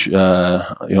encourage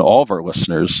all of our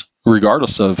listeners,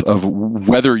 regardless of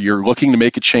whether you're looking to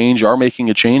make a change, are making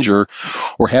a change, or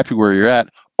happy where you're at,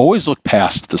 always look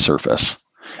past the surface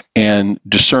and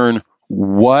discern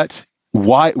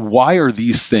why are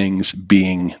these things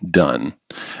being done?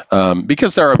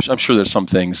 Because I'm sure there's some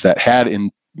things that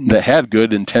had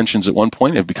good intentions at one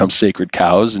point have become sacred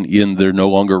cows, and they're no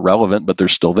longer relevant, but they're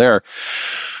still there.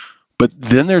 But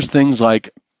then there's things like,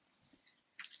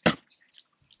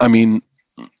 I mean,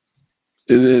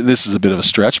 this is a bit of a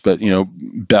stretch, but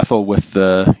Bethel with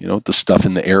the stuff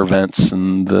in the air vents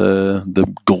and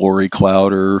the glory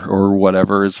cloud or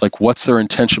whatever. It's like, what's their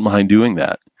intention behind doing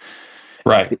that?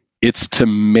 Right. It's to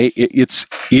make it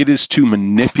is to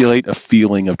manipulate a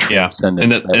feeling of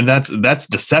transcendence, and that's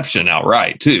deception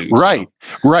outright too. Right.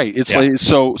 It's like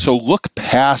so look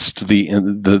past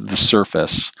the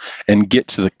surface and get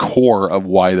to the core of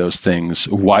why those things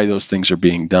are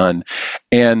being done.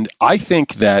 And I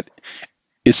think that,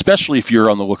 especially if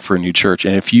you're on the look for a new church,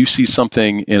 and if you see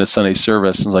something in a Sunday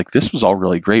service and it's like, this was all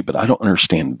really great, but I don't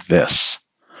understand this,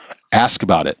 ask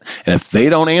about it. And if they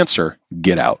don't answer,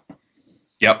 get out.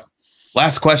 Yep.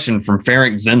 Last question from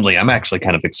Ferenc Zindley. I'm actually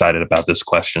kind of excited about this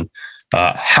question.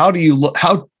 How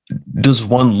does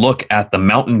one look at the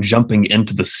mountain jumping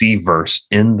into the sea verse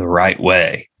in the right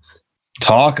way?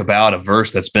 Talk about a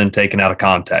verse that's been taken out of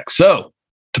context. So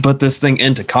to put this thing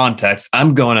into context,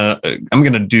 I'm gonna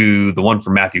do the one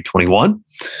from Matthew 21.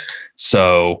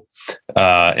 So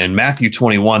in Matthew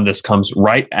 21, this comes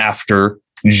right after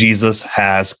Jesus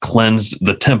has cleansed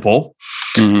the temple,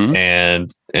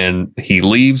 and he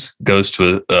leaves, goes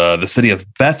to the city of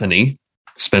Bethany,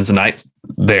 spends the night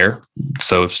there.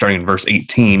 So starting in verse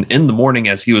 18, in the morning,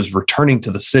 as he was returning to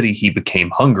the city, he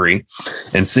became hungry,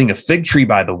 and seeing a fig tree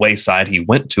by the wayside, he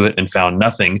went to it and found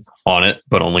nothing on it,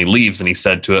 but only leaves. And he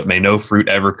said to it, may no fruit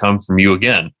ever come from you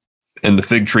again. And the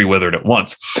fig tree withered at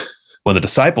once. When the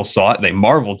disciples saw it, they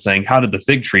marveled, saying, how did the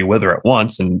fig tree wither at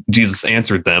once? And Jesus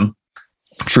answered them,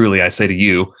 truly, I say to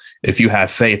you, if you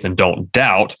have faith and don't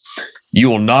doubt, you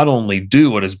will not only do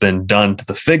what has been done to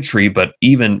the fig tree, but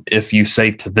even if you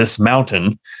say to this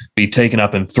mountain, be taken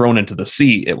up and thrown into the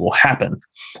sea, it will happen.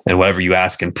 And whatever you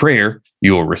ask in prayer,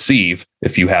 you will receive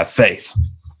if you have faith. All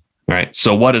right.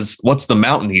 So what's the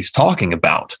mountain he's talking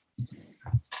about?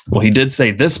 Well, he did say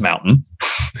this mountain,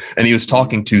 and he was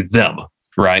talking to them.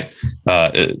 Right.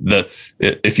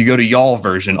 If you go to y'all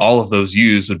version, all of those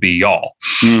yous would be y'all.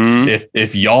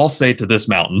 If y'all say to this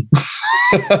mountain,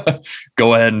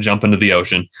 go ahead and jump into the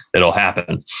ocean, it'll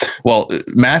happen. Well,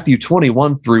 Matthew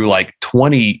 21 through like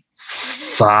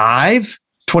 25,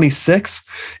 26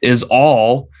 is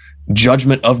all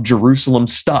judgment of Jerusalem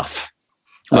stuff.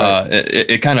 Right.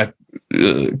 It kind of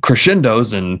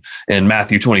crescendos in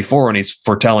Matthew 24, and he's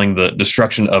foretelling the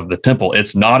destruction of the temple.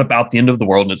 It's not about the end of the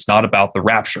world, and it's not about the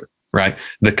rapture, right?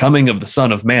 The coming of the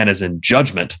Son of Man is in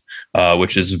judgment,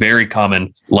 which is very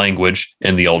common language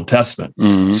in the Old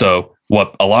Testament. So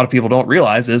what a lot of people don't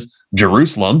realize is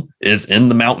Jerusalem is in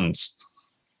the mountains.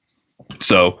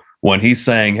 So when he's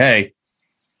saying, hey,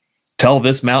 tell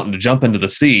this mountain to jump into the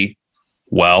sea,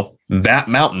 well, that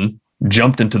mountain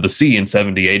jumped into the sea in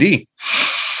 70 AD.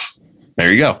 There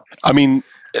you go. I mean,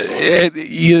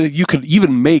 you could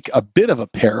even make a bit of a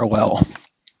parallel.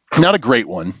 Not a great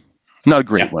one.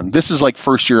 This is like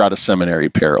first year out of seminary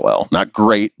parallel. Not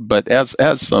great, but has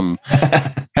some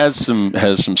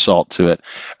salt to it.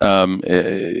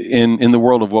 In the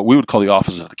world of what we would call the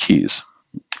office of the keys,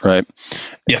 right?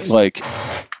 Yes. Like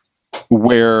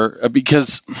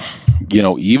because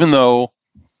even though,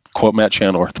 quote Matt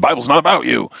Chandler, the Bible's not about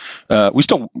you, we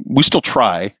still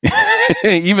try.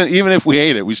 even if we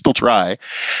hate it, we still try.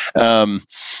 And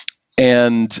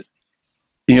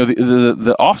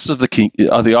the office of the key,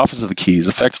 the office of the keys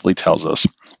effectively tells us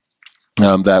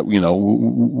that,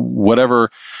 whatever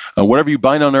you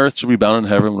bind on earth shall be bound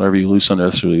in heaven. Whatever you loose on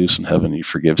earth shall be loose in heaven. You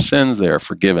forgive sins, they are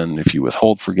forgiven. If you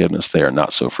withhold forgiveness, they are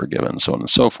not so forgiven, so on and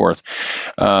so forth.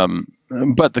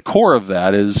 But the core of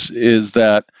that is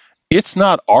that it's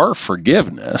not our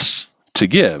forgiveness to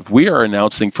give. We are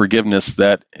announcing forgiveness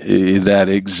that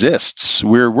exists.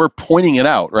 We're pointing it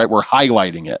out, right? We're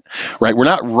highlighting it, right? We're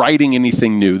not writing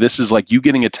anything new. This is like you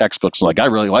getting a textbook. It's like, I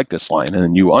really like this line, and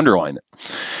then you underline it.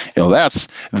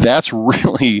 That's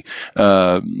really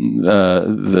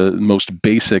the most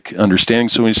basic understanding.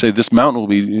 So when you say this mountain will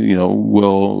be,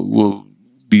 will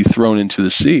be thrown into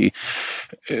the sea,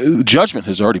 judgment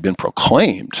has already been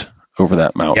proclaimed over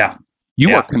that mountain. Yeah.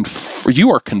 You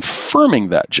are confirming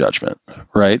that judgment,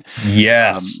 right?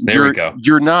 Yes, there we go.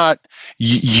 You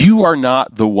are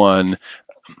not the one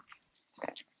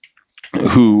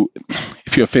who,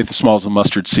 if you have faith as small as a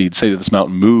mustard seed, say to this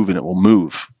mountain, move, and it will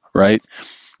move, right?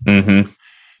 Mm-hmm.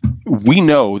 We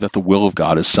know that the will of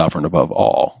God is sovereign above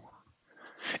all.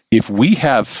 If we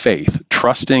have faith,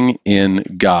 trusting in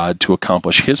God to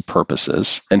accomplish his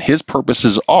purposes, and his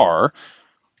purposes are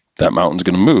that mountain's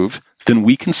going to move, then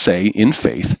we can say in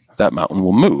faith that mountain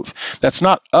will move. That's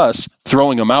not us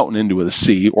throwing a mountain into the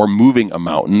sea or moving a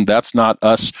mountain. That's not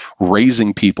us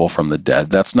raising people from the dead.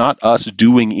 That's not us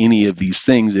doing any of these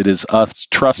things. It is us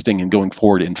trusting and going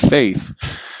forward in faith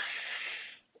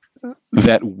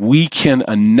that we can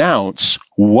announce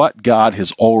what God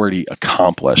has already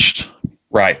accomplished.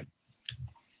 Right.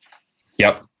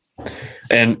 Yep.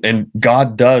 And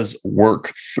God does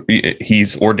work.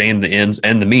 He's ordained the ends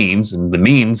and the means, and the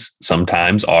means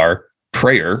sometimes are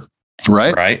prayer.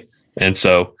 Right. Right. And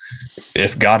so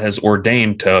if God has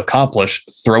ordained to accomplish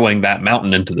throwing that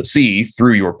mountain into the sea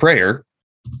through your prayer,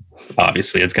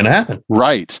 obviously it's going to happen.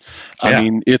 Right. Yeah. I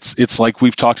mean, it's like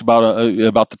we've talked about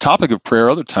the topic of prayer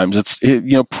other times.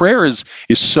 Prayer is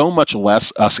so much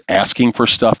less us asking for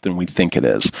stuff than we think it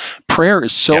is. Prayer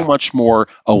is so much more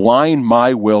align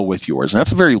my will with yours. And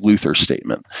that's a very Luther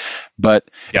statement, but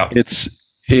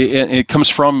it comes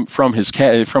from his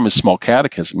small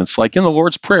catechism. It's like in the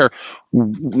Lord's Prayer,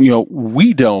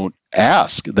 we don't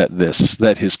ask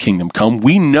that his kingdom come.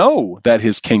 We know that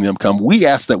his kingdom come. We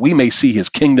ask that we may see his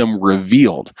kingdom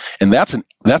revealed, and that's an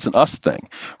us thing,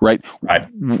 right? Right.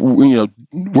 We're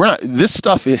not. This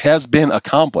stuff, it has been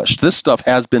accomplished. This stuff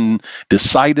has been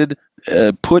decided,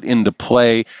 put into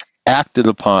play, acted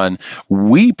upon.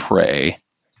 We pray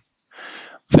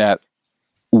that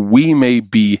we may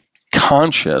be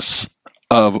conscious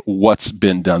of what's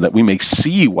been done, that we may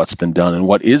see what's been done and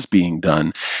what is being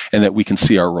done, and that we can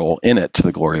see our role in it to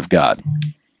the glory of God.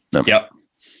 Yep.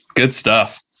 Good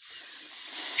stuff.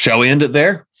 Shall we end it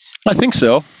there? I think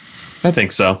so. I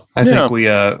think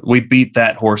we beat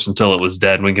that horse until it was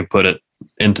dead, and we can put it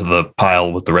into the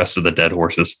pile with the rest of the dead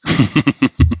horses. We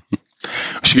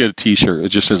should get a t-shirt. It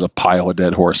just has a pile of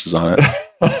dead horses on it.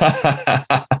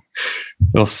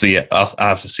 We'll see it. I'll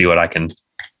have to see what I can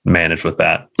manage with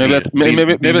that. Maybe that's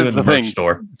the thing.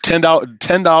 Store.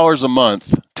 $10 a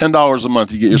month. $10 a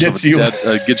month. You get yourself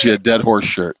gets you a dead horse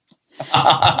shirt.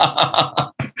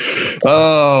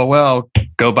 Oh, well,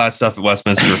 go buy stuff at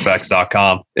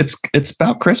westminstereffects.com. It's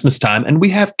about Christmas time, and we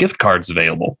have gift cards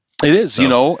available. It is,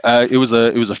 so. It was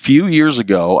a few years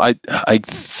ago. I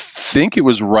think it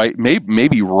was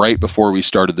maybe right before we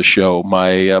started the show.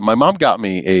 My mom got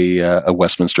me a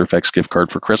Westminster Effects gift card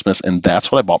for Christmas, and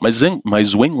that's what I bought my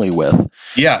Zwingli with.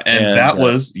 Yeah, and that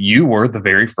was, you were the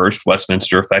very first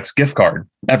Westminster Effects gift card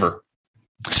ever.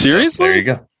 Seriously? So there you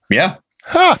go. Yeah.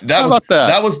 Huh, how about that?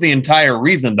 That was the entire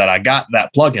reason that I got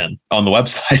that plugin on the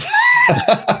website.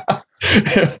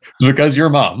 It's because your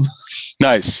mom.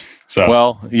 Nice. So,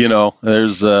 well,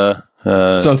 there's so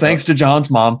thanks to John's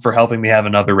mom for helping me have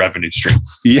another revenue stream.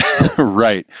 Yeah,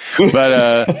 right.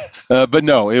 But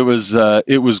no, it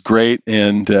was great.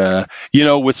 And,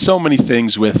 with so many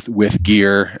things with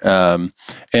gear, and,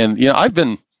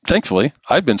 thankfully,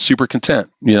 I've been super content.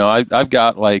 I've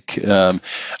got I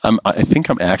think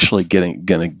I'm actually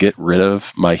gonna get rid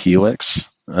of my Helix.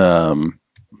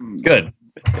 Good.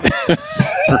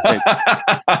 Right.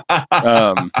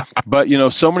 But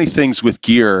so many things with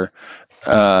gear,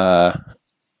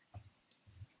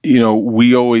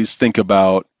 we always think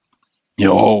about,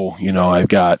 I've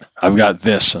got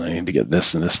this and I need to get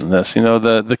this and this and this.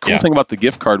 The cool thing about the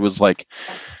gift card was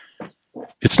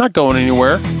it's not going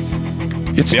anywhere.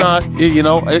 It's not,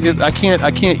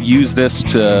 I can't use this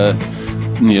to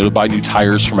buy new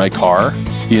tires for my car.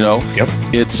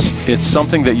 It's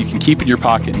something that you can keep in your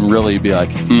pocket and really be like,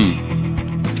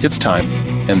 it's time,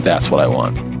 and that's what I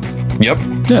want. Yep.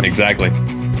 Yeah. Exactly.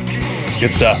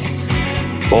 Good stuff.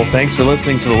 Well, thanks for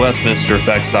listening to the Westminster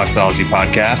Effects Doxology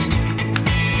Podcast.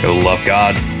 Go love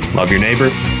God, love your neighbor,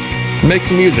 and make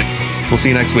some music. We'll see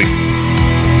you next week.